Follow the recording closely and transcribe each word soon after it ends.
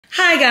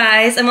Hi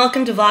guys, and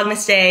welcome to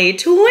Vlogmas Day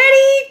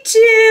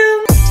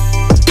 22.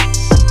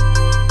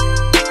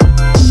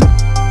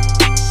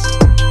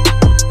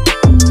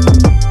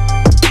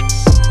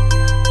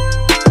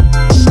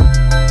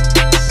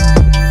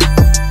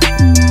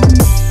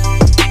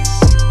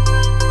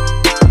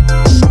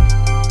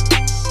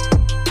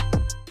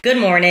 Good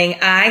morning.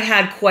 I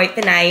had quite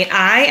the night.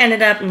 I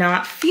ended up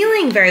not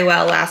feeling very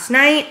well last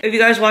night. If you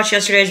guys watched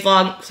yesterday's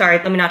vlog, sorry,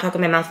 let me not talk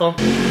with my mouth full.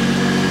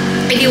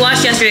 If you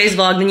watched yesterday's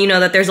vlog, then you know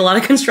that there's a lot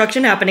of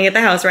construction happening at the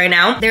house right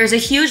now. There's a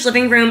huge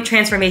living room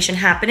transformation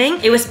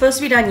happening. It was supposed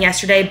to be done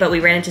yesterday, but we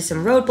ran into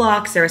some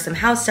roadblocks. There was some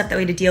house stuff that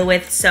we had to deal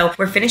with. So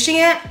we're finishing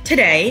it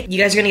today. You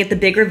guys are gonna get the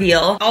big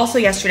reveal. Also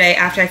yesterday,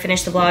 after I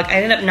finished the vlog, I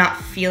ended up not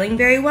feeling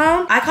very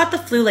well. I caught the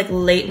flu like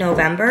late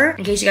November.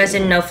 In case you guys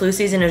didn't know, flu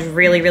season is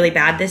really, really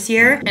bad this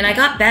year. And I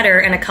got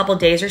better in a couple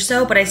days or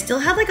so, but I still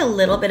had like a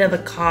little bit of a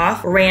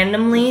cough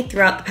randomly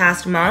throughout the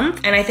past month.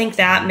 And I think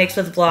that mixed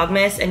with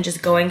Vlogmas and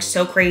just going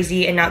so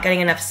crazy and not getting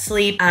enough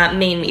sleep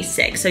made me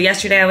sick. So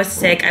yesterday I was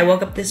sick. I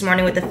woke up this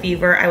morning with a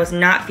fever. I was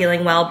not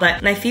feeling well,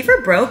 but my fever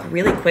broke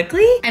really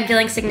quickly. I'm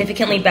feeling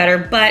significantly better,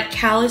 but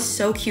Cal is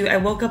so cute. I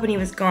woke up and he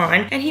was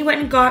gone, and he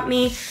went and got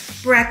me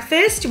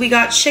breakfast. We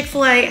got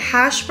Chick-fil-A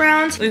hash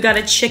browns. We've got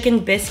a chicken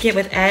biscuit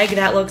with egg.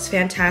 That looks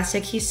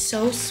fantastic. He's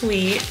so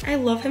sweet. I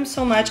love him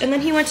so much. And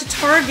then he went to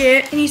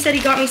Target and he said he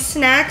got me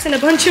snacks and a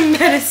bunch of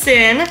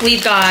medicine.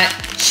 We've got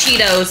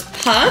Cheetos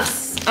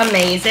Puffs.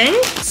 Amazing.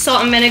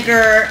 Salt and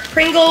vinegar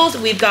Pringles.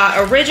 We've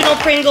got original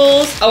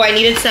Pringles. Oh, I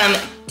needed some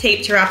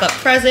tape to wrap up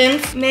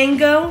presents.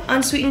 Mango,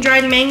 unsweetened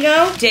dried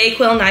mango.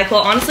 Dayquil, NyQuil.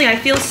 Honestly, I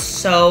feel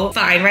so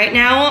fine right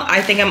now.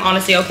 I think I'm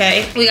honestly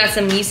okay. We got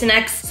some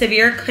Mucinex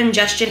severe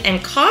congestion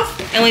and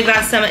cough. And we've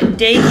got some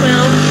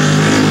Dayquil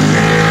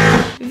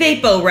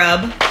Vapo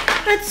Rub.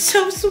 That's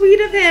so sweet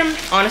of him.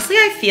 Honestly,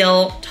 I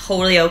feel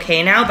totally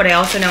okay now, but I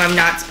also know I'm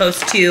not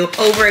supposed to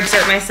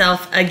overexert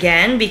myself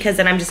again because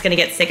then I'm just gonna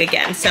get sick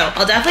again. So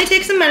I'll definitely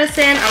take some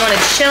medicine. I wanna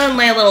chill and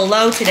lay a little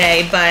low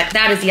today, but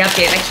that is the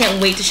update. I can't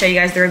wait to show you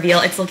guys the reveal.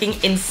 It's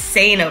looking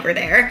insane over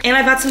there. And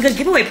I've got some good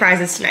giveaway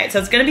prizes tonight, so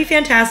it's gonna be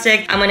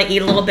fantastic. I'm gonna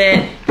eat a little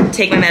bit,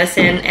 take my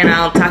medicine, and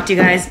I'll talk to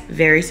you guys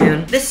very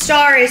soon. The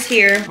star is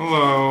here.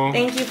 Hello.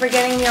 Thank you for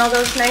getting me all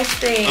those nice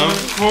things.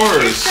 Of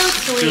course. You're so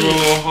sweet. Do a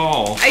little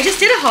haul. I just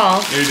did a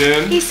haul. You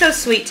did? He's so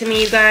sweet to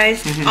me, you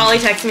guys. Ollie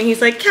texted me,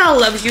 he's like, Cal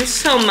loves you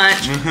so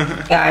much.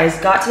 Guys,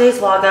 got today's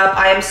vlog up.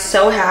 I am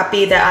so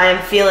happy that I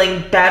am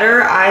feeling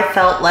better. I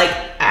felt like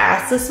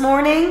ass this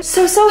morning.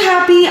 So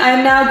happy.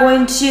 I'm now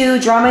going to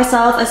draw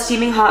myself a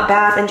steaming hot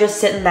bath and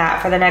just sit in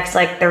that for the next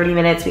like 30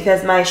 minutes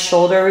because my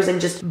shoulders and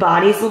just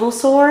body's a little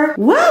sore.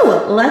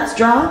 Whoa, let's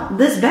draw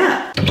this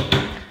bath.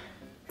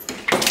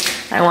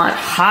 I want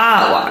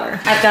hot water.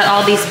 I've got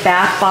all these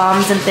bath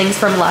bombs and things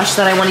from Lush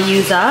that I want to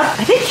use up.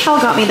 I think Cal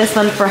got me this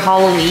one for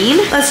Halloween.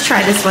 Let's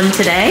try this one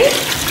today.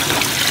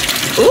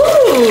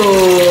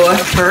 Ooh,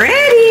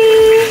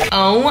 pretty.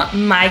 Oh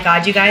my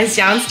God, you guys,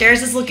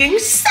 downstairs is looking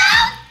so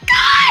good.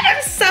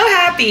 I'm so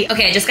happy.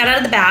 Okay, I just got out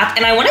of the bath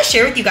and I want to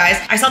share with you guys,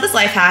 I saw this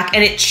life hack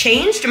and it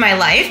changed my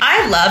life.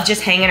 I love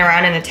just hanging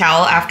around in a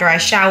towel after I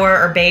shower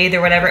or bathe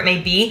or whatever it may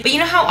be. But you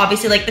know how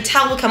obviously like the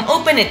towel will come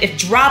open, it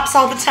drops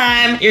all the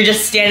time. You're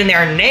just standing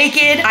there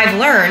naked. I've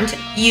learned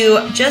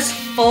you just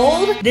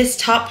fold this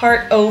top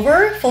part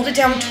over, fold it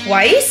down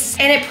twice,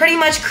 and it pretty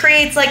much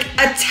creates like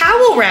a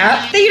towel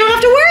wrap that you don't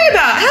have to worry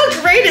about.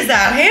 How great is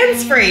that?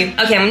 Hands-free.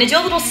 Okay, I'm gonna do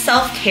a little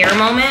self-care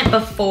moment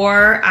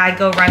before I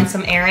go run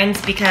some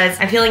errands because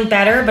I'm feeling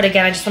better, but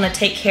again, I just wanna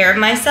take care of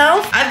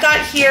myself. I've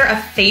got here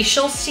a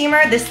facial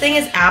steamer. This thing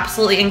is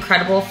absolutely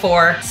incredible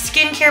for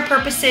skincare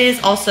purposes.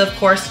 Also, of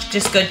course,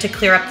 just good to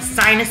clear up the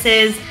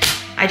sinuses.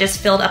 I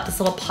just filled up this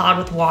little pod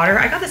with water.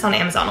 I got this on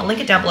Amazon. I'll link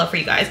it down below for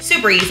you guys.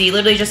 Super easy.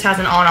 Literally just has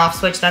an on-off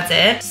switch. That's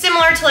it.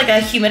 Similar to like a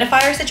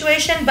humidifier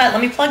situation, but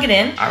let me plug it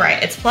in. All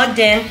right, it's plugged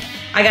in.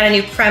 I got a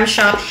new Creme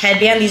Shop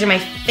headband. These are my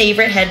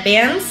favorite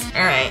headbands.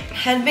 All right,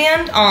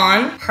 headband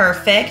on.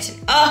 Perfect.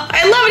 Oh,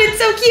 I love it. It's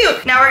so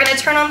cute. Now we're gonna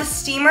turn on the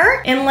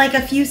steamer. In like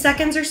a few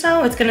seconds or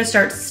so, it's gonna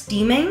start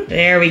steaming.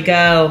 There we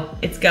go.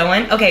 It's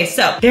going. Okay,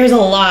 so there's a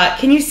lot.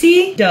 Can you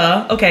see?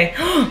 Duh. Okay,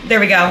 there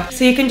we go.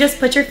 So you can just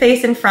put your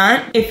face in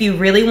front. If you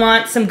really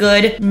want some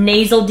good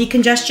nasal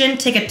decongestion,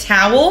 take a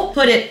towel,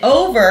 put it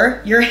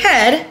over your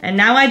head, and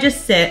now I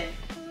just sit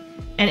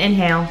and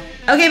inhale.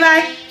 Okay,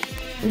 bye.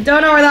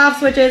 Don't know where the off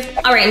switch is.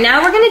 All right,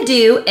 now we're gonna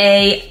do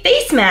a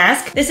face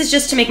mask. This is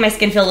just to make my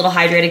skin feel a little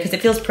hydrated because it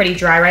feels pretty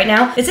dry right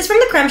now. This is from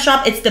the Creme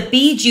Shop. It's the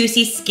Be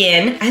Juicy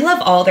Skin. I love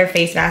all their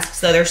face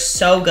masks though. They're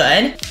so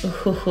good.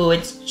 Ooh,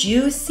 it's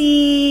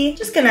juicy.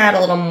 Just gonna add a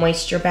little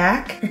moisture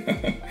back.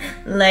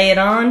 Lay it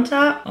on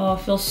top. Oh,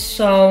 it feels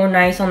so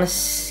nice on the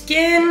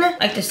skin. I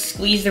like to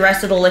squeeze the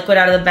rest of the liquid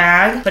out of the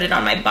bag, put it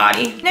on my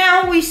body.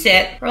 Now we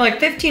sit for like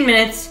 15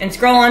 minutes and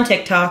scroll on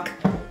TikTok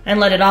and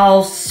let it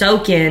all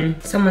soak in.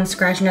 Someone's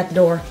scratching at the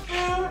door.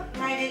 How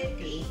might it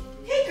be?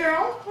 Hey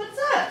girl, what's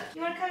up?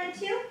 You wanna come in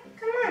too?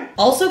 Come on.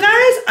 Also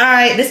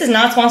guys, this is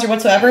not sponsored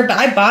whatsoever, but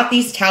I bought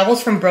these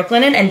towels from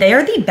Brooklinen and they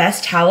are the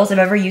best towels I've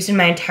ever used in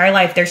my entire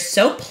life. They're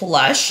so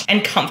plush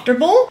and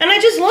comfortable and I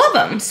just love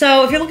them.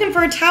 So if you're looking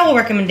for a towel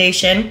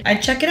recommendation,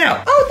 I'd check it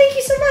out. Oh, thank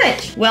you so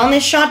much.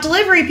 Wellness shot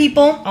delivery,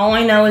 people. All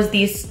I know is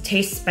these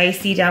taste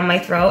spicy down my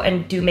throat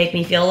and do make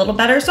me feel a little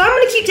better. So I'm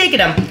gonna keep taking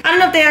them. I don't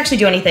know if they actually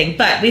do anything,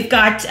 but we've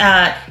got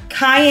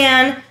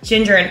cayenne,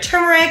 ginger and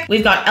turmeric.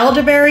 We've got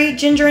elderberry,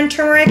 ginger and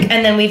turmeric.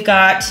 And then we've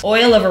got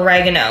oil of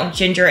oregano,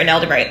 ginger and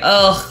elderberry.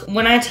 Ugh,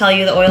 when I tell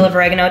you the oil of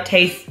oregano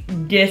tastes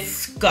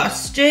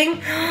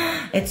disgusting,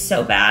 it's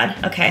so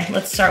bad. Okay,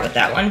 let's start with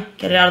that one.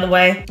 Get it out of the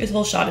way. This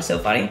whole shot is so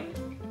funny.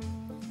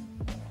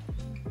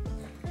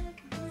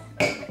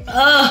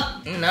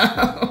 Ugh,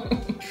 no,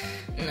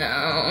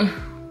 no.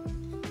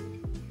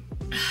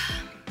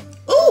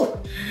 Ooh,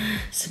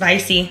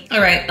 spicy.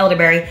 All right,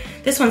 elderberry.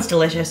 This one's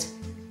delicious.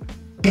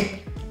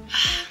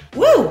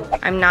 Woo!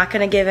 I'm not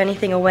gonna give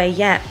anything away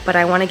yet, but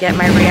I wanna get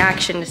my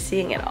reaction to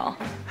seeing it all.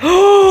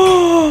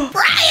 Brian!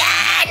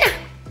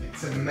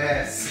 It's a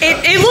mess.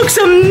 It looks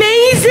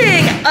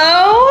amazing!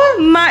 Oh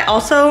my,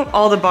 also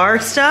all the bar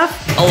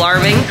stuff,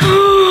 alarming.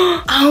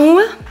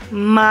 Oh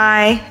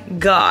my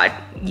God,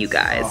 you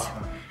guys.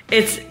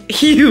 It's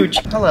huge.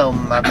 Hello,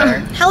 Mother.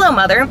 Hello,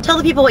 Mother. Tell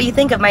the people what you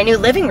think of my new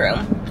living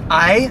room.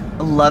 I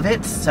love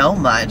it so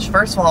much.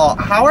 First of all,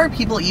 how are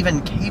people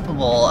even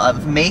capable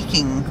of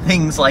making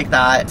things like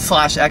that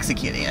 /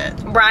 executing it?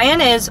 Brian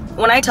is,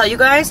 when I tell you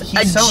guys,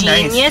 he's a so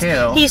genius. Nice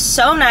too. He's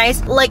so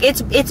nice. Like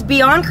it's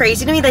beyond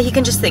crazy to me that he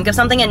can just think of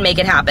something and make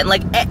it happen.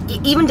 Like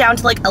even down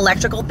to like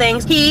electrical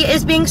things. He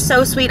is being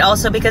so sweet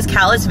also because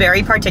Cal is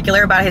very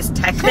particular about his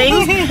tech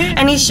things.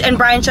 and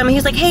Brian showed me,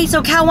 he's like, hey,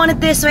 so Cal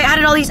wanted this, so I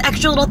added all these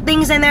extra little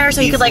things in there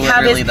so he could like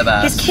have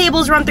his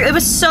cables run through. It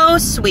was so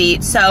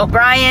sweet. So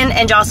Brian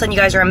and Jocelyn, you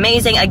guys are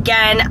amazing.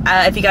 Again,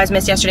 if you guys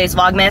missed yesterday's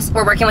Vlogmas,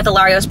 we're working with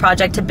Ilario's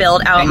project to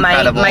build out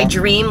my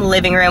dream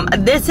living room.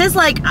 This is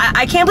like,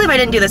 I can't believe I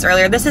didn't do this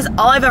earlier. This is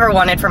all I've ever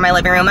wanted for my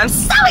living room. I'm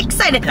so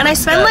excited. And I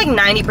spend like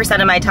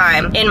 90% of my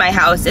time in my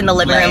house in the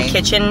living room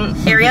kitchen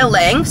area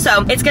laying.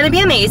 So it's gonna be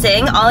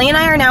amazing. Ollie and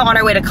I are now on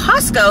our way to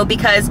Costco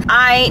because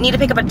I need to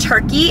pick up a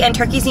turkey and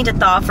turkeys need to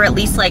thaw for at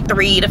least like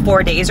 3 to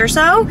 4 days or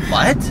so.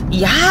 What?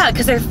 Yeah,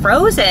 because they're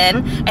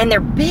frozen and they're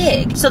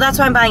big. So that's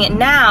why I'm buying it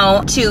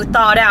now to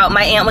thaw it out.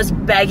 My aunt was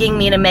begging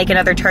me to make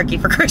another turkey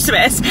for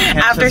Christmas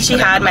after she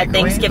had my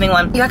Thanksgiving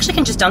one. You actually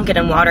can just dunk it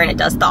in water and it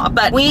does thaw.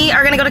 But we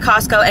are gonna go to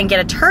Costco and get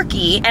a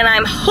turkey and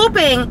I'm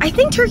hoping, I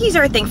think turkeys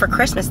are a thing for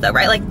Christmas though,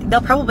 right? Like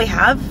they'll probably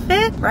have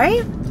it,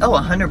 right? Oh,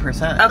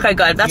 100%. Okay,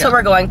 good. That's what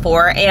we're going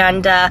for.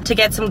 And to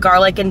get some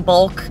garlic in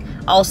bulk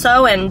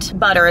also and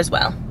butter as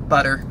well.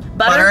 Butter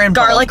and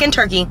garlic and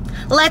turkey.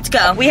 Let's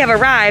go. We have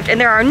arrived and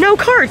there are no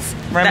carts.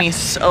 Remy's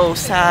so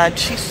sad.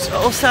 She's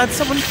so sad.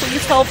 Someone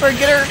please help her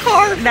get her a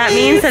car. That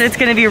means that it's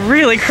gonna be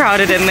really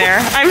crowded in there.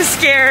 I'm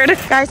scared.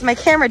 Guys, my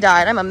camera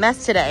died. I'm a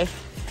mess today.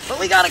 But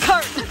we got a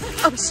cart.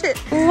 Oh shit.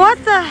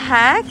 What the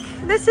heck?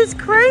 This is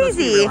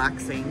crazy.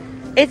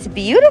 Relaxing. It's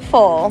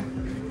beautiful.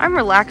 I'm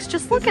relaxed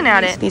just looking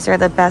at it. These are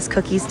the best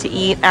cookies to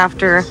eat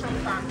after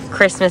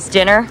Christmas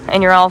dinner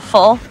and you're all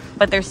full,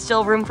 but there's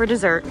still room for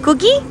dessert.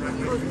 Cookie?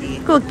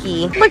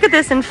 Cookie. Look at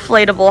this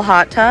inflatable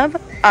hot tub.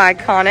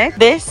 Iconic.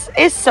 This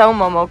is so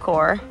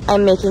Momocore.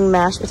 I'm making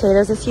mashed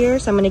potatoes this year,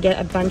 so I'm gonna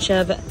get a bunch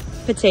of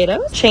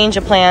potatoes. Change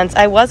of plans.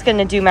 I was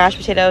gonna do mashed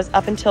potatoes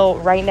up until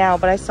right now,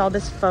 but I saw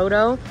this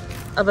photo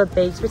of a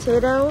baked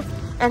potato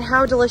and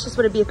how delicious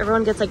would it be if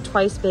everyone gets like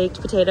twice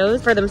baked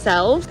potatoes for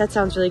themselves? That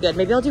sounds really good.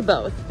 Maybe I'll do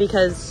both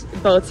because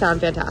both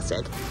sound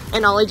fantastic.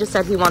 And Ollie just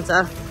said he wants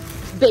a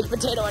baked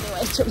potato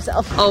anyways to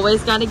himself.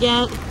 Always gotta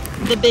get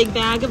the big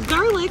bag of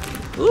garlic.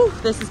 Ooh,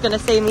 this is gonna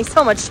save me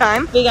so much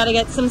time. We gotta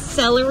get some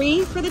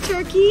celery for the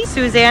turkey.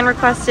 Suzanne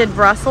requested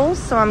Brussels,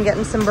 so I'm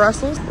getting some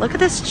Brussels. Look at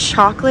this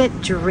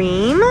chocolate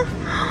dream.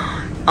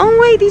 Oh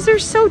wait, these are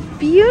so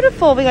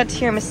beautiful. We got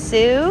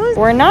tiramisu.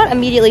 We're not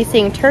immediately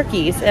seeing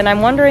turkeys, and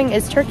I'm wondering,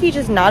 is turkey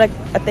just not a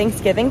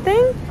Thanksgiving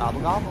thing?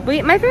 Gobble,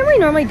 gobble. My family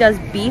normally does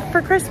beef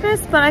for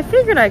Christmas, but I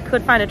figured I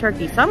could find a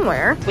turkey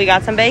somewhere. We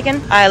got some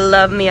bacon. I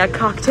love me a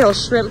cocktail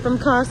shrimp from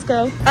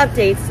Costco.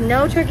 Updates,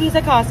 no turkeys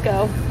at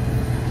Costco.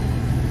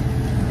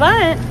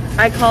 But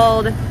I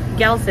called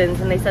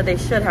Gelson's and they said they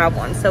should have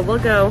one. So we'll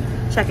go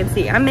check and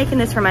see. I'm making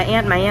this for my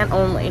aunt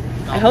only.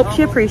 I hope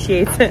she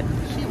appreciates it.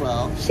 She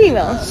will. She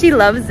will. She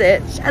loves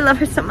it. I love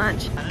her so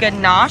much.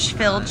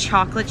 Ganache-filled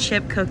chocolate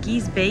chip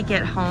cookies bake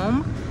at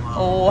home.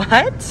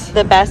 What?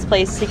 The best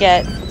place to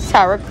get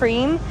sour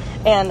cream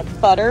and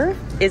butter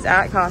is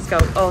at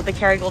Costco. Oh, the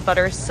Kerrygold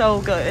butter is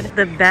so good.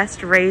 The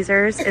best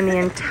razors in the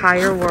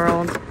entire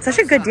world. Such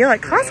a good deal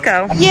at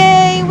Costco.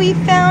 Yay, we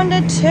found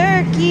a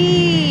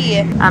turkey.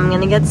 I'm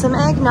gonna get some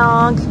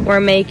eggnog. We're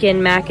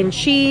making mac and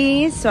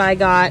cheese. So I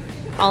got,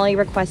 Ollie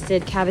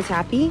requested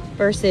cavatappi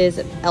versus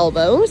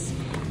elbows.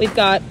 We've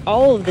got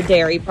all of the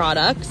dairy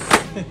products.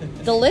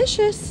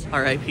 Delicious.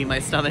 R.I.P. my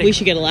stomach. We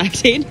should get a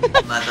Lactaid.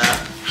 Mother.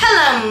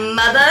 Hello,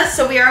 Mother.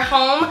 So we are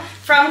home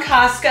from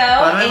Costco.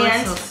 Why do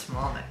I look so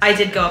small next I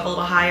did go up a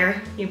little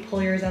higher. You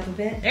pull yours up a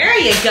bit. There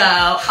you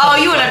go. Oh,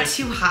 you went up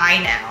too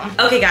high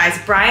now. Okay guys,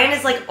 Brian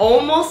is like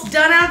almost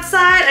done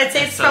outside. I'd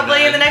say it's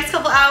probably in the next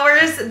couple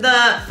hours.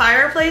 The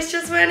fireplace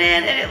just went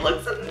in and it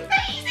looks amazing.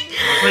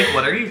 I was like,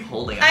 what are you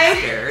holding? I'm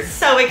scared.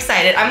 So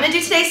excited. I'm gonna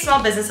do today's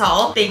small business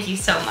haul. Thank you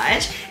so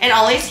much. And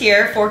Ollie's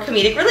here for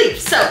comedic relief.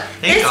 So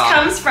this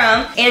comes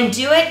from And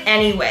Do It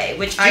Anyway,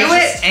 which Do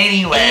it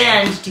anyway.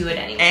 And Do It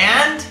Anyway.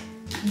 And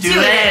Do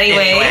it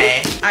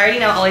anyway. I already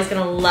know Ollie's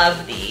gonna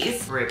love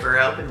these. Rip her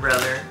open,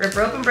 brother. Rip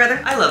her open,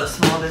 brother. I love a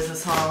small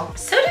business haul.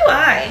 So do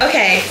I.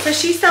 Okay, so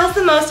she sells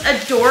the most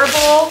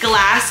adorable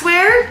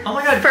glassware. Oh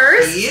my god,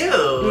 first.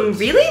 Cute.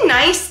 Really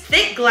nice,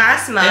 thick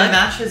glass mug. It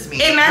matches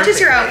me. It matches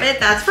your outfit.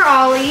 That's for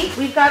Ollie.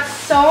 We've got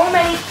so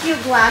many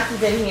cute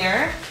glasses in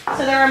here.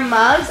 So there are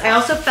mugs. I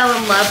also fell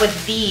in love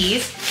with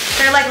these.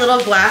 They're like little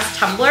glass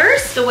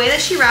tumblers. The way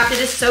that she wrapped it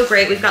is so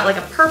great. We've got like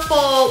a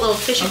purple little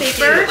tissue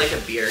paper. Cute, like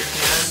a beer can.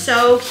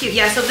 So cute.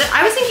 Yeah, so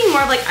I was thinking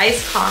more of like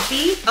iced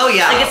coffee. Oh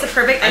yeah. Like it's the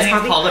perfect iced coffee.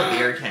 I think it's called a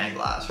beer can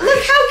glass, right?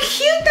 Look how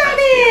cute that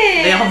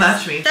is. They all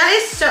match me. That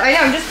is so, I know,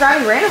 I'm just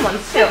grabbing random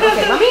ones too.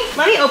 Okay,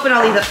 let me open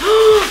all these up.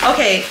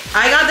 Okay,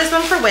 I got this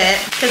one for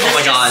Wit. Because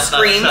this just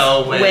screams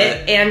so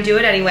Wit and Do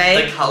It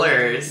Anyway. The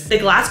colors. The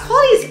glass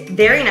quality is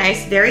very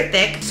nice, very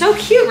thick. So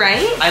cute,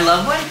 right? I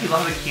love when people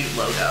have a cute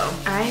logo.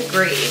 I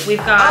agree. We've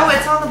got... Oh,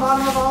 it's on the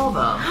bottom of all of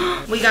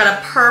them. We got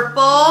a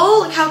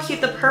purple. Look how cute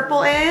the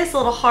purple is.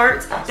 Little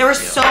hearts. There were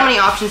so many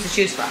options to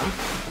choose from.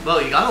 Whoa,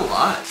 you got a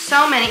lot.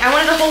 So many. I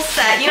wanted a whole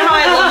set. You know how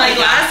I love my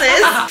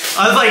glasses?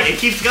 I was like, it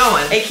keeps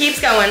going. It keeps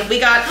going. We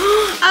got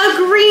a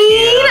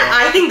green. Yeah.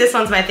 I think this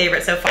one's my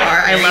favorite so far.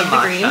 I love the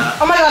green.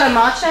 Oh my god, a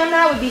matcha in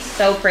that would be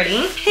so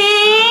pretty.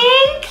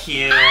 Pink.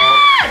 Cute.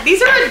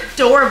 These are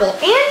adorable.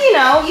 And you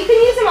know, you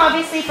can use them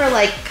obviously for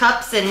like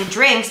cups and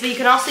drinks, but you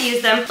can also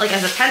use them like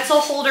as a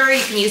pencil holder.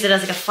 You can use it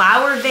as like a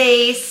flower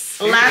vase.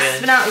 Last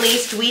but not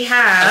least, we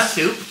have... A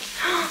soup?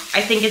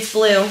 I think it's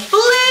blue. Blue!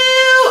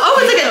 Oh,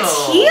 it's like a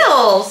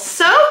teal.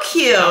 So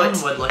cute. That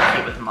one would look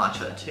cute with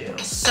matcha too.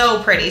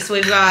 So pretty. So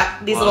we've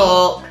got these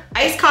little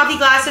iced coffee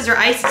glasses or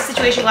iced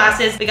situation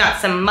glasses. We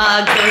got some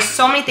mugs. There's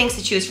so many things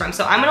to choose from.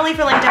 So I'm gonna leave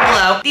her link down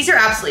below. These are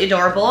absolutely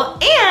adorable.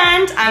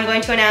 And I'm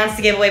going to announce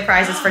the giveaway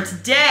prizes for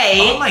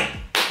today. Oh my.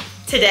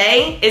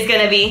 Today is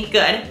gonna be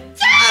good.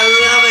 I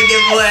love a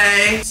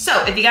giveaway.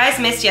 So if you guys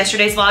missed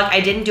yesterday's vlog,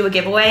 I didn't do a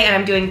giveaway and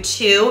I'm doing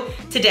two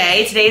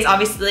today. Today is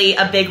obviously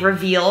a big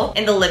reveal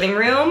in the living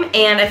room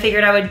and I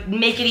figured I would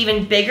make it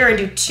even bigger and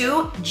do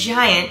two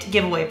giant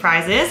giveaway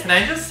prizes. Can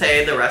I just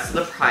say the rest of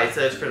the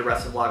prizes for the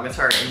rest of Vlogmas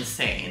are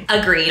insane.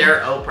 Agreed.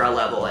 They're Oprah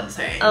level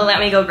insane. Let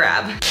me go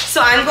grab.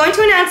 So I'm going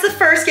to announce the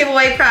first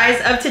giveaway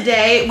prize of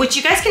today, which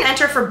you guys can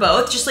enter for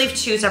both. Just leave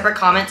two separate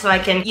comments so I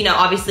can, you know,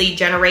 obviously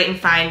generate and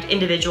find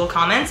individual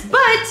comments.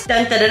 But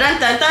dun dun dun dun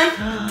dun dun.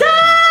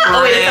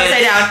 Oh wait, it's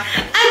upside down.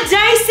 A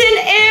DYSON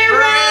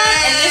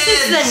AIRWRAP! And this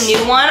is the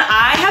new one.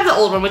 I have the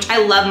old one, which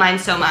I love mine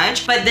so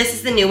much, but this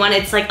is the new one.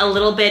 It's like a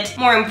little bit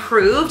more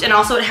improved, and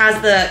also it has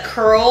the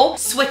curl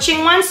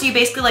switching one, so you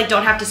basically like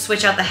don't have to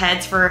switch out the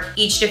heads for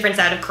each different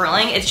side of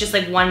curling. It's just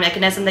like one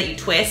mechanism that you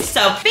twist.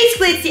 So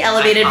basically it's the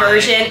elevated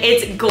version.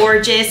 It's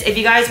gorgeous. If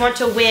you guys want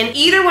to win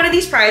either one of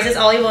these prizes,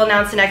 Ollie will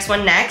announce the next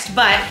one next,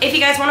 but if you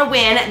guys want to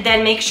win,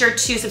 then make sure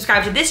to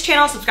subscribe to this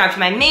channel, subscribe to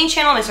my main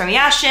channel, Miss Remi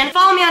Ashton,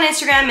 follow me on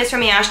Instagram, Miss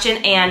Remi Ashton,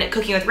 and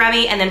Cooking with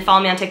Remi, and then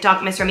follow me on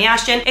TikTok, Miss Remi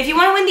Ashton. If you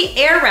want to win the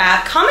air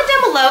wrap, comment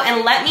down below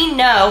and let me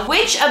know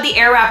which of the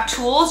air wrap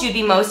tools you'd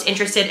be most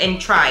interested in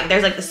trying.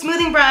 There's like the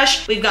smoothing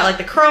brush, we've got like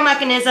the curl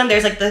mechanism,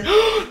 there's like the,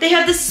 they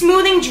have the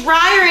smoothing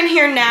dryer in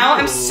here now.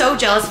 I'm so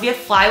jealous. If you have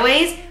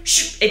flyaways,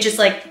 it just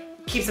like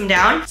keeps them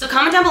down. So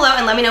comment down below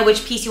and let me know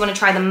which piece you want to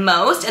try the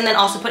most, and then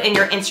also put in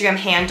your Instagram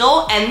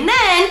handle. And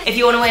then if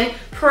you want to win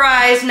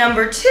prize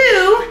number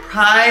two.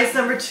 Prize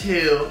number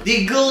two,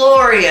 the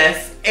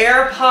glorious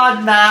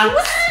AirPod Max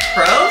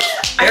Pro?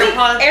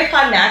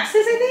 AirPod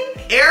Maxes, I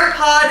think?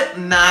 AirPod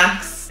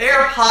Max.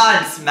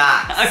 AirPods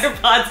Max.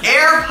 AirPods Max.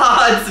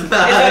 AirPods Max. Is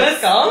that what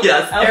it's called?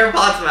 Yes, oh.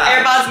 AirPods Max.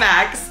 AirPods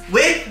Max.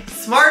 With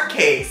smart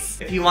case.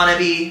 If you want to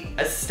be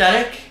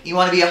aesthetic, you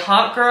want to be a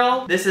hot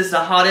girl, this is the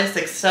hottest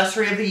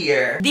accessory of the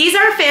year. These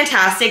are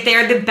fantastic. They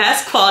are the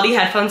best quality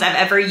headphones I've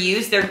ever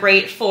used. They're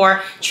great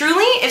for,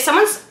 truly, if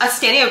someone's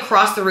standing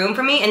across the room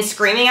from me and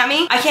screaming at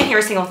me, I can't hear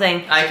a single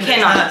thing. I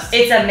cannot.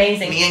 It's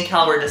amazing. Me and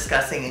Cal were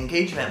discussing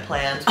engagement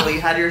plans while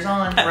you had yours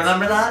on.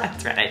 Remember that?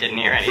 That's right, I didn't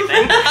hear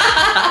anything.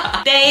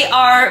 They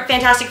are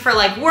fantastic for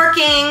like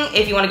working,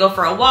 if you want to go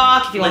for a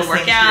walk, if you want to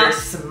work out.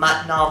 Listening to your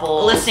smut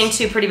novels. Listening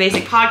to Pretty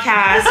Basic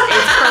Podcasts.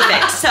 It's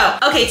perfect. So,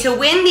 okay, to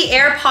win the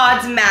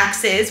AirPods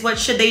Maxes, what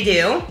should they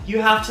do?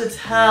 You have to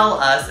tell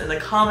us in the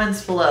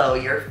comments below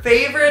your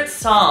favorite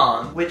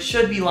song, which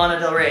should be Lana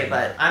Del Rey,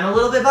 but I'm a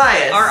little bit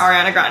biased. Or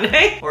Ariana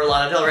Grande. Or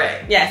Lana Del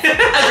Rey. Yes,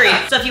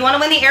 agreed. So if you want to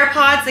win the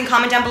AirPods, then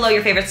comment down below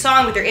your favorite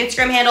song with your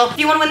Instagram handle. If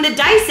you want to win the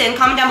Dyson,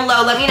 comment down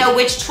below. Let me know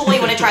which tool you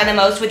want to try the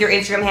most with your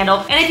Instagram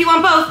handle. And if you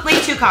want both,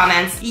 leave 2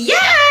 comments. Yay!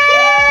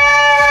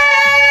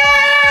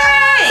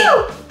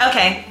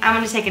 Okay, I'm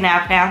gonna take a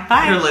nap now.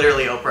 Bye. You're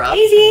literally Oprah.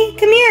 Easy,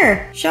 come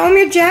here. Show them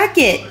your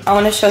jacket. I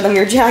wanna show them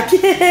your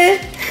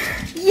jacket.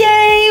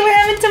 Yay, we're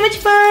having so much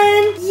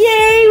fun.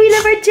 Yay, we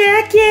love our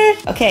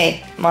jacket.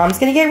 Okay, mom's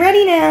gonna get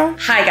ready now.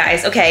 Hi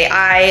guys, okay,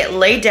 I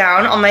laid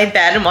down on my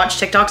bed and watched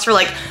TikToks for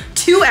like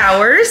 2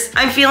 hours.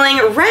 I'm feeling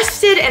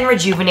rested and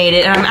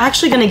rejuvenated, and I'm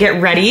actually gonna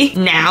get ready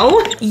now.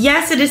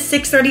 Yes, it is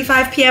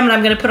 6:35 p.m. and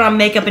I'm gonna put on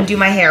makeup and do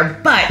my hair,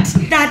 but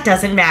that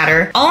doesn't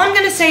matter. All I'm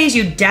gonna say is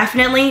you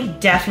definitely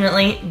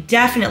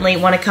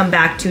wanna come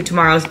back to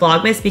tomorrow's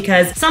Vlogmas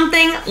because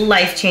something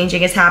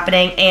life-changing is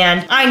happening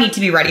and I need to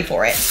be ready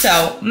for it.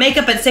 So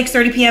makeup at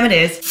 6:30 p.m. it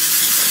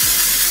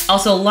is.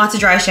 Also lots of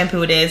dry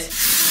shampoo it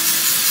is.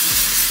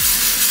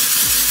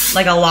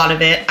 Like a lot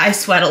of it. I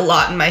sweat a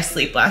lot in my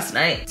sleep last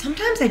night.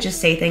 Sometimes I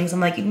just say things, I'm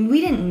like, we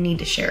didn't need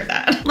to share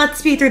that. Let's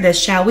speed through this,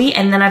 shall we?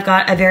 And then I've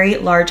got a very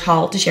large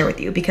haul to share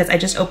with you because I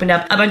just opened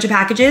up a bunch of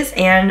packages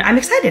and I'm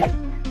excited.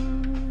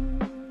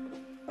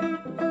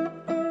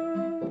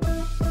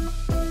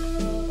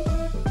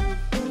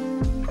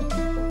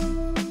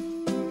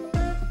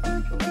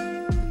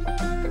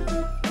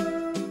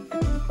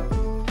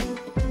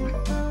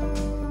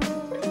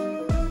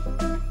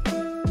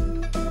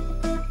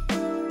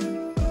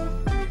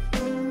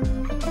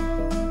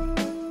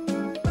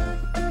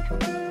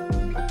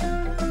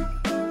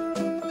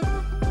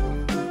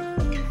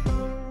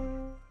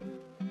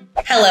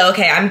 Hello,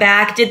 okay, I'm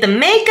back. Did the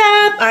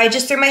makeup. I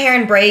just threw my hair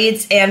in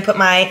braids and put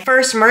my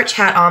first merch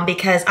hat on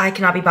because I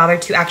cannot be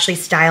bothered to actually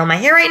style my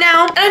hair right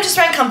now. And I'm just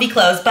wearing comfy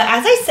clothes. But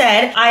as I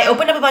said, I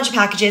opened up a bunch of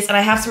packages and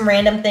I have some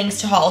random things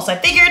to haul. So I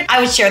figured I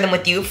would share them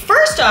with you.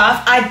 First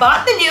off, I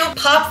bought the new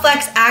Pop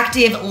Flex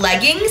Active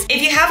leggings.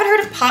 If you haven't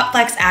heard of Pop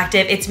Flex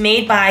Active, it's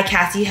made by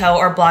Cassie Ho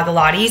or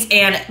Blogilates.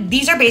 And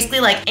these are basically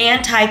like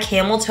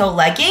anti-camel toe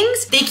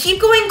leggings. They keep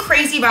going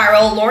crazy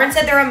viral. Lauren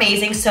said they're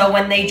amazing. So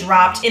when they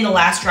dropped in the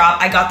last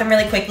drop, I got them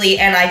really quickly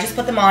and I just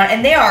put them on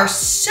and they are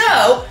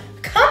so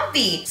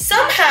comfy.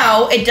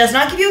 Somehow it does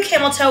not give you a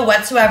camel toe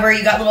whatsoever.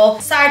 You got little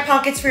side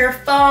pockets for your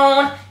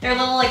phone. They're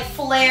little like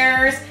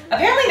flares.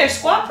 Apparently they're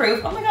squat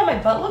proof. Oh my God,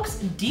 my butt looks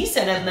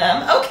decent in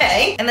them.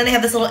 Okay. And then they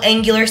have this little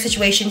angular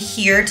situation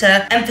here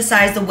to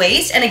emphasize the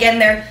waist. And again,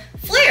 they're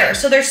flare,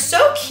 so they're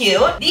so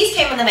cute. These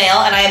came in the mail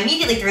and I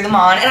immediately threw them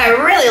on and I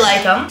really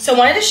like them. So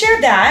wanted to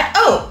share that.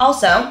 Oh,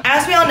 also,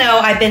 as we all know,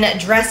 I've been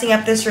dressing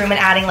up this room and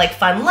adding like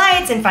fun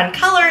lights and fun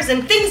colors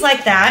and things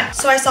like that.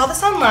 So I saw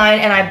this online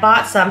and I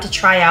bought some to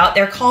try out.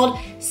 They're called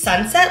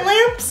sunset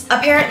lamps.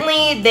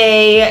 Apparently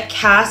they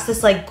cast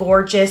this like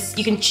gorgeous,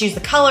 you can choose the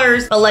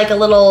colors, but like a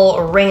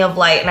little ring of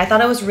light. And I thought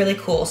it was really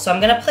cool. So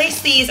I'm gonna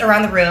place these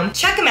around the room,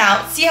 check them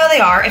out, see how they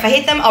are. If I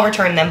hate them, I'll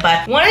return them,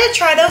 but wanted to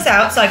try those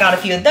out. So I got a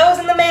few of those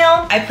in the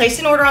mail. I placed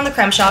an order on the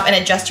Creme Shop and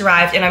it just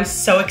arrived and I'm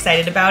so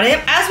excited about it.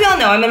 As we all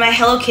know, I'm in my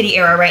Hello Kitty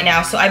era right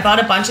now. So I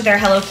bought a bunch of their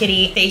Hello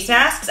Kitty face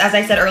masks. As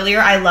I said earlier,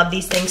 I love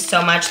these things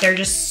so much. They're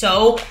just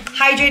so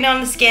hydrating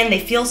on the skin. They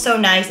feel so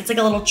nice. It's like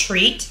a little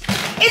treat.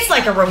 It's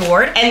like a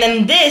reward. And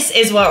then this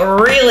is what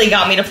really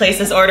got me to place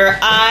this order.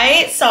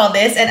 I saw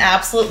this and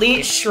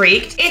absolutely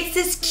shrieked. It's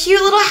this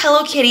cute little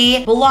Hello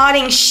Kitty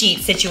blotting sheet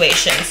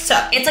situation. So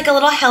it's like a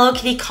little Hello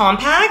Kitty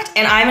compact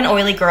and I'm an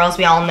oily girl, as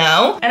we all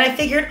know. And I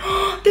figured,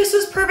 oh, this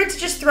was perfect to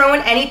just throw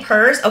in any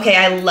purse. Okay,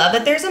 I love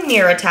that there's a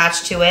mirror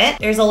attached to it.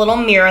 There's a little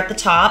mirror at the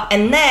top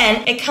and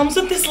then it comes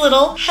with this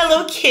little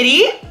Hello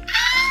Kitty.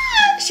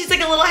 She's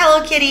like a little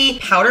Hello Kitty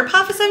powder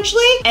puff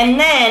essentially. And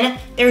then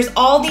there's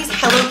all these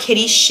Hello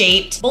Kitty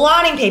shaped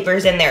blotting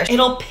papers in there.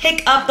 It'll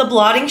pick up the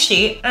blotting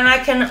sheet and I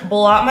can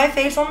blot my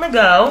face on the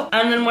go.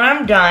 And then when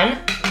I'm done,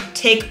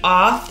 take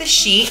off the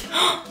sheet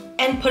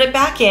and put it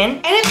back in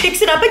and it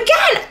picks it up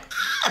again.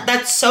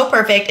 That's so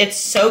perfect. It's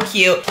so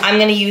cute. I'm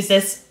gonna use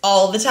this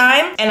all the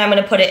time and I'm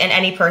gonna put it in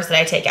any purse that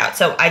I take out.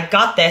 So I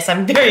got this.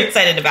 I'm very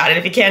excited about it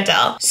if you can't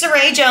tell.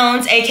 Saray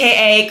Jones,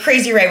 AKA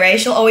Crazy Ray Ray.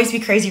 She'll always be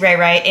Crazy Ray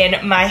Ray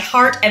in my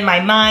heart and my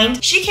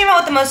mind. She came out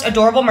with the most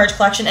adorable merch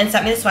collection and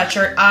sent me the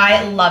sweatshirt.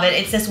 I love it.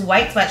 It's this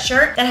white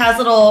sweatshirt that has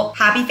little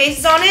happy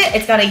faces on it.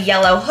 It's got a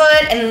yellow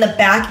hood and then the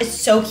back is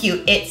so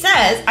cute. It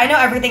says, I know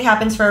everything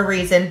happens for a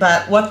reason,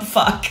 but what the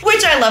fuck?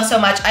 Which I love so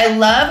much. I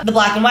love the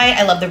black and white.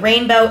 I love the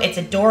rainbow. It's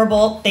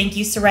adorable. Thank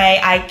you, Saray.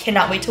 I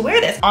cannot wait to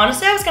wear this.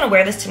 Honestly, I was gonna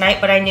wear this tonight,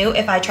 but I knew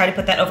if I tried to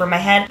put that over my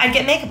head, I'd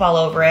get makeup all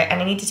over it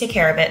and I need to take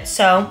care of it.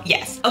 So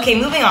yes. Okay,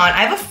 moving on.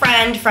 I have a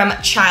friend from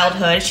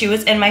childhood. She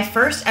was in my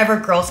first ever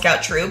Girl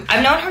Scout troop.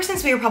 I've known her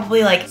since we were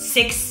probably like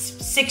 6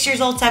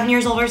 years old, 7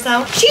 years old or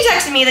so. She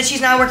texted me that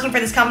she's now working for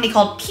this company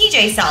called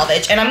PJ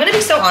Salvage. And I'm gonna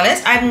be so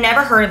honest, I've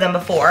never heard of them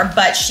before,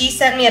 but she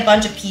sent me a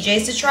bunch of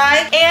PJs to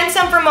try and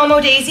some for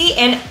Momo Daisy.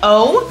 And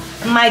oh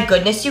my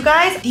goodness, you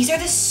guys, these are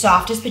the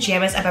softest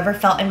pajamas I've ever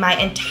felt in my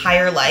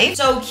entire life.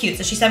 So cute.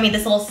 So she sent me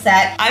this little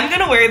set. I'm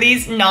gonna wear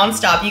these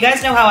nonstop. You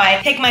guys know how I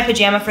pick my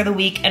pajama for the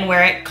week and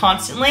wear it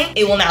constantly.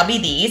 It will now be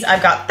these.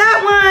 I've got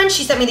that one.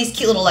 She sent me these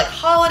cute little like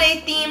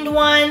holiday themed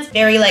ones.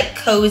 Very like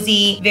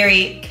cozy,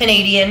 very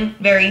Canadian,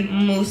 very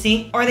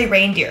moosey. Or are they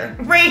reindeer?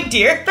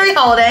 Reindeer, very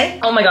holiday.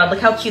 Oh my God, look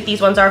how cute these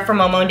ones are for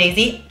Momo and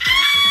Daisy.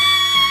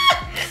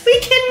 We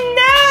can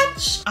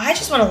match. I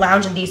just want to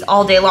lounge in these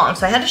all day long,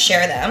 so I had to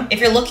share them.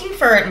 If you're looking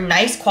for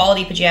nice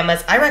quality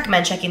pajamas, I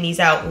recommend checking these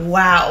out.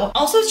 Wow.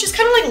 Also, it's just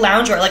kind of like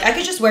loungewear. Like, I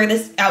could just wear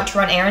this out to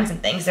run errands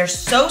and things. They're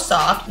so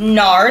soft.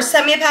 NARS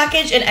sent me a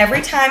package, and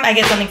every time I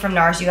get something from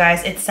NARS, you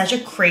guys, it's such a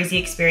crazy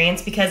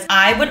experience because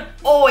I would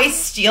always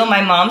steal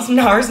my mom's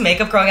NARS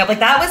makeup growing up. Like,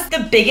 that was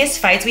the biggest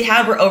fights we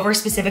had were over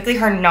specifically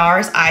her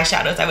NARS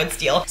eyeshadows I would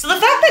steal. So the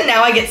fact that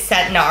now I get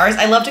sent NARS,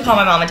 I love to call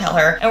my mom and tell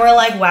her, and we're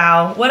like,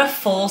 wow, what a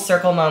full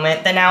circle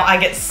moment that now I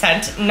get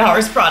sent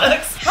NARS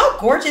products. How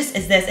gorgeous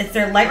is this? It's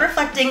their light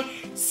reflecting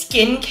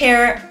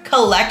skincare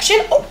collection.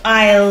 Oh,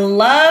 I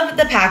love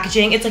the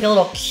packaging. It's like a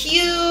little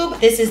cube.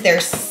 This is their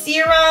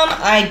serum.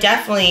 I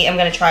definitely am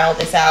gonna try all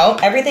this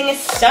out. Everything is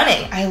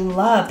stunning. I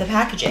love the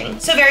packaging.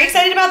 So very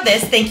excited about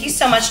this. Thank you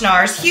so much,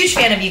 NARS. Huge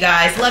fan of you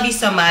guys. Love you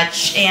so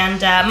much.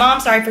 And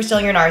Mom, sorry for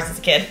stealing your NARS as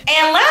a kid.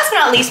 And last but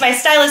not least, my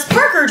stylist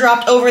Parker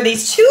dropped over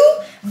these 2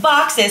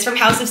 boxes from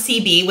House of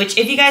CB, which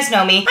if you guys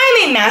know me,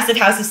 I'm a massive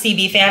House of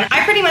CB fan.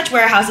 I pretty much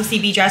wear a House of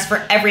CB dress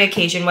for every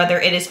occasion, whether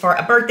it is for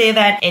a birthday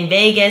event, in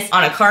Vegas,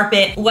 on a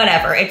carpet,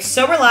 whatever. It's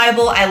so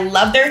reliable. I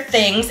love their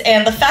things,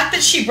 and the fact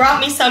that she brought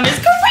me some is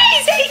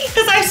crazy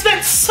because I've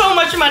spent so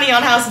much money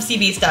on House of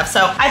CB stuff.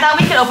 So I thought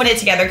we could open it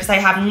together because I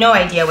have no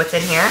idea what's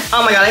in here.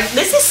 Oh my god,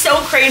 this is so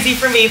crazy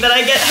for me that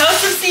I get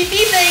House of CB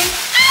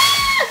things.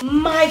 Ah!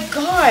 My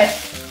god,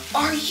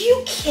 are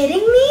you kidding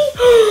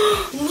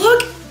me?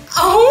 Look,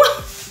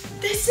 oh,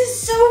 this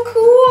is so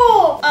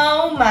cool.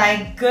 Oh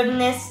my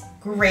goodness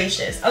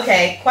gracious.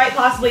 Okay, quite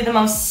possibly the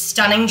most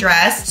stunning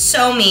dress.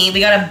 So me, we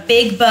got a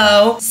big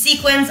bow,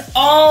 sequins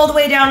all the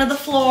way down to the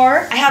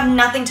floor. I have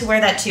nothing to wear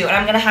that to, and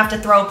I'm gonna have to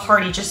throw a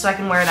party just so I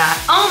can wear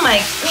that. Oh my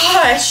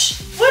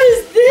gosh, what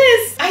is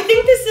this? I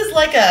think this is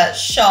like a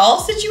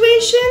shawl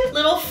situation.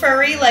 Little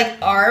furry like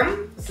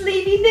arm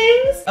sleevey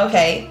things.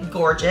 Okay,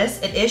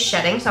 gorgeous. It is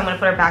shedding, so I'm gonna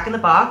put her back in the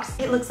box.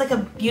 It looks like a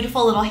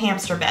beautiful little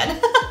hamster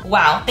bed.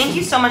 Wow, thank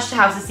you so much to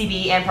House of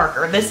CB and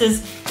Parker. This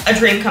is a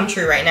dream come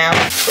true right now.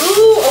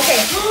 Ooh,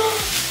 okay.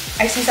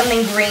 I see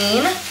something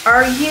green.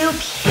 Are you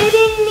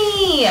kidding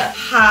me?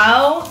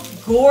 How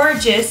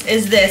gorgeous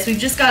is this? We've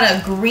just got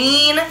a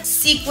green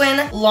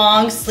sequin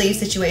long sleeve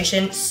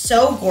situation.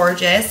 So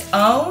gorgeous.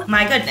 Oh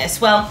my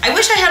goodness. Well, I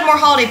wish I had more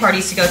holiday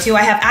parties to go to.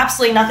 I have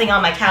absolutely nothing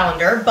on my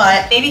calendar,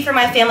 but maybe for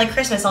my family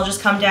Christmas, I'll just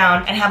come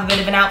down and have a bit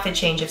of an outfit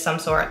change of some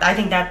sort. I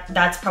think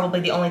that's probably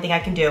the only thing I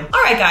can do.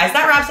 All right, guys,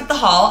 that wraps up the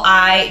haul.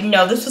 I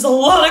know this was a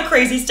lot of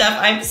crazy stuff.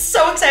 I'm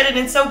so excited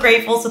and so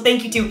grateful. So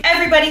thank you to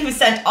everybody who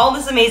sent all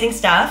this amazing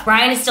stuff.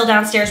 Brian is still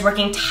downstairs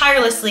working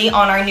tirelessly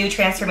on our new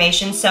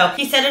transformation. So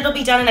he said it'll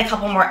be done in a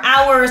couple more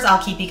hours.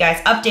 I'll keep you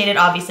guys updated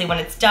obviously when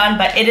it's done,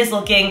 but it is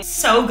looking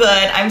so good.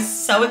 I'm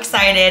so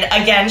excited.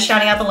 Again,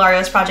 shouting out the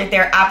Larios project.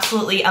 They're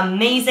absolutely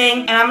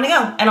amazing. And I'm gonna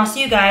go and I'll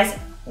see you guys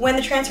when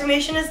the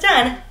transformation is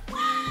done.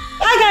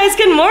 Hi guys,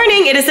 good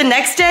morning. It is the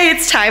next day.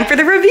 It's time for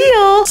the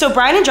reveal. So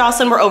Brian and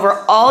Jocelyn were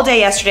over all day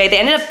yesterday. They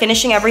ended up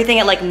finishing everything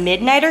at like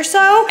midnight or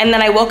so. And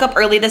then I woke up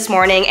early this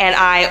morning and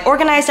I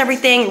organized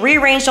everything,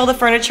 rearranged all the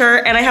furniture,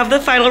 and I have the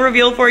final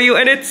reveal for you.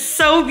 And it's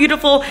so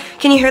beautiful.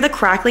 Can you hear the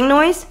crackling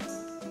noise?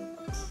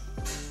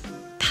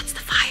 That's the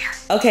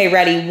fire. Okay,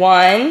 ready?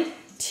 1,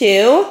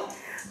 2,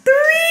 3.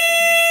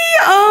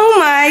 Oh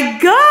my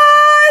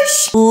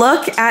gosh.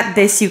 Look at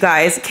this, you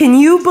guys. Can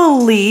you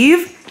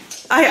believe?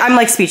 I'm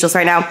like speechless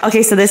right now.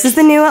 Okay, so this is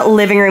the new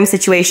living room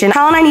situation.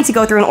 Hal and I need to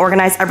go through and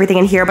organize everything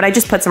in here, but I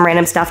just put some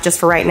random stuff just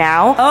for right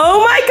now. Oh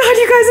my God,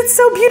 you guys, it's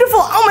so beautiful.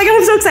 Oh my God,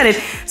 I'm so excited.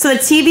 So the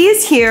TV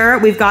is here.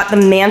 We've got the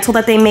mantle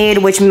that they made,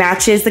 which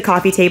matches the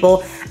coffee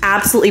table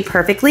absolutely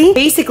perfectly.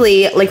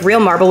 Basically, like real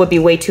marble would be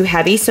way too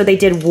heavy, so they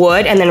did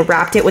wood and then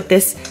wrapped it with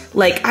this,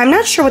 like, I'm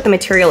not sure what the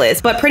material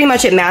is, but pretty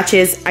much it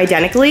matches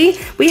identically.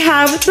 We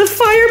have the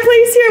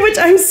fireplace here, which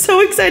I'm so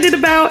excited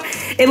about.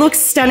 It looks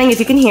stunning, if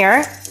you can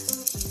hear.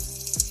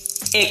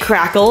 It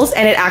crackles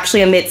and it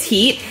actually emits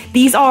heat.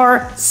 These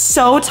are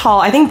so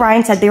tall. I think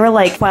Brian said they were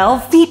like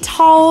 12 feet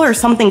tall or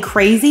something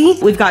crazy.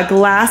 We've got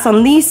glass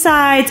on these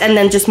sides and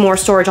then just more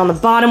storage on the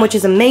bottom, which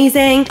is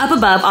amazing. Up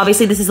above,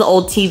 obviously this is the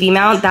old TV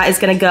mount. That is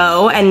gonna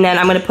go, and then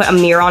I'm gonna put a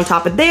mirror on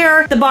top of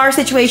there. The bar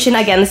situation,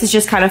 again, this is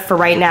just kind of for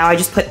right now. I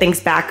just put things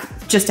back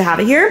just to have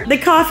it here. The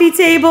coffee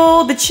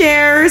table, the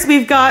chairs,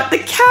 we've got the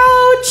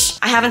couch.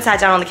 I haven't sat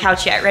down on the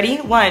couch yet. Ready?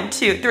 1,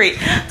 2, 3.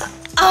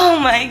 Oh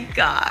my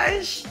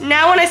gosh.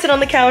 Now when I sit on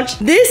the couch,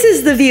 this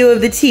is the view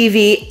of the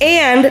TV,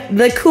 and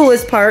the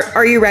coolest part,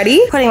 are you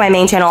ready? Putting my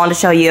main channel on to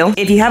show you.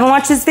 If you haven't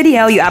watched this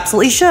video, you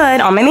absolutely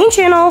should. On my main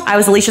channel, I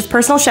was Alicia's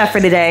personal chef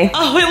for the day.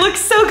 Oh, it looks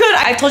so good.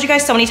 I've told you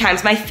guys so many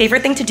times, my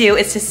favorite thing to do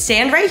is to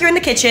stand right here in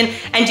the kitchen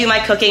and do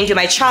my cooking, do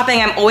my chopping.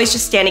 I'm always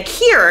just standing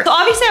here. So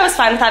obviously I was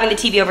fine with having the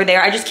TV over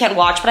there. I just can't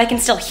watch, but I can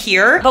still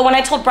hear. But when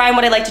I told Brian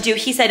what I like to do,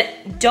 he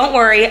said, don't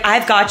worry,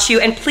 I've got you.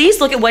 And please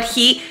look at what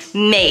he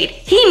made.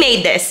 He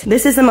made this.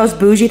 This is the most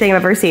bougie thing I've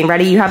ever seen.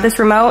 Ready? You have this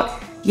remote,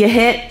 you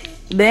hit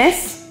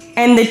this,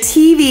 and the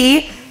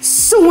TV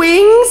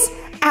swings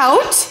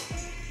out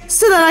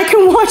so that I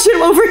can watch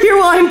it over here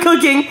while I'm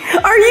cooking.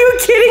 Are you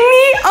kidding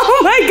me? Oh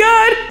my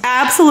God.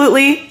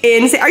 Absolutely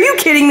insane. Are you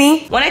kidding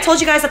me? When I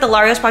told you guys that the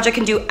Larios project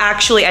can do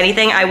actually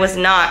anything, I was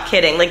not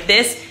kidding. Like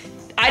this,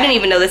 I didn't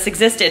even know this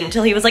existed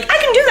until he was like, I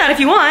can do that if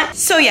you want.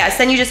 So yes,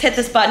 then you just hit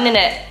this button and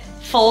it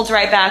folds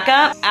right back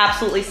up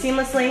absolutely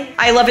seamlessly.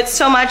 I love it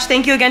so much.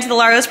 Thank you again to the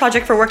Larios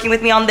project for working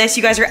with me on this.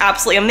 You guys are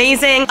absolutely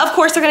amazing. Of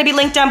course, they're gonna be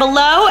linked down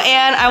below,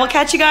 and I will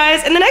catch you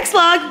guys in the next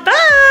vlog.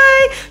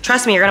 Bye!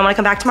 Trust me, you're gonna wanna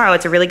come back tomorrow.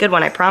 It's a really good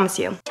one, I promise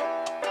you.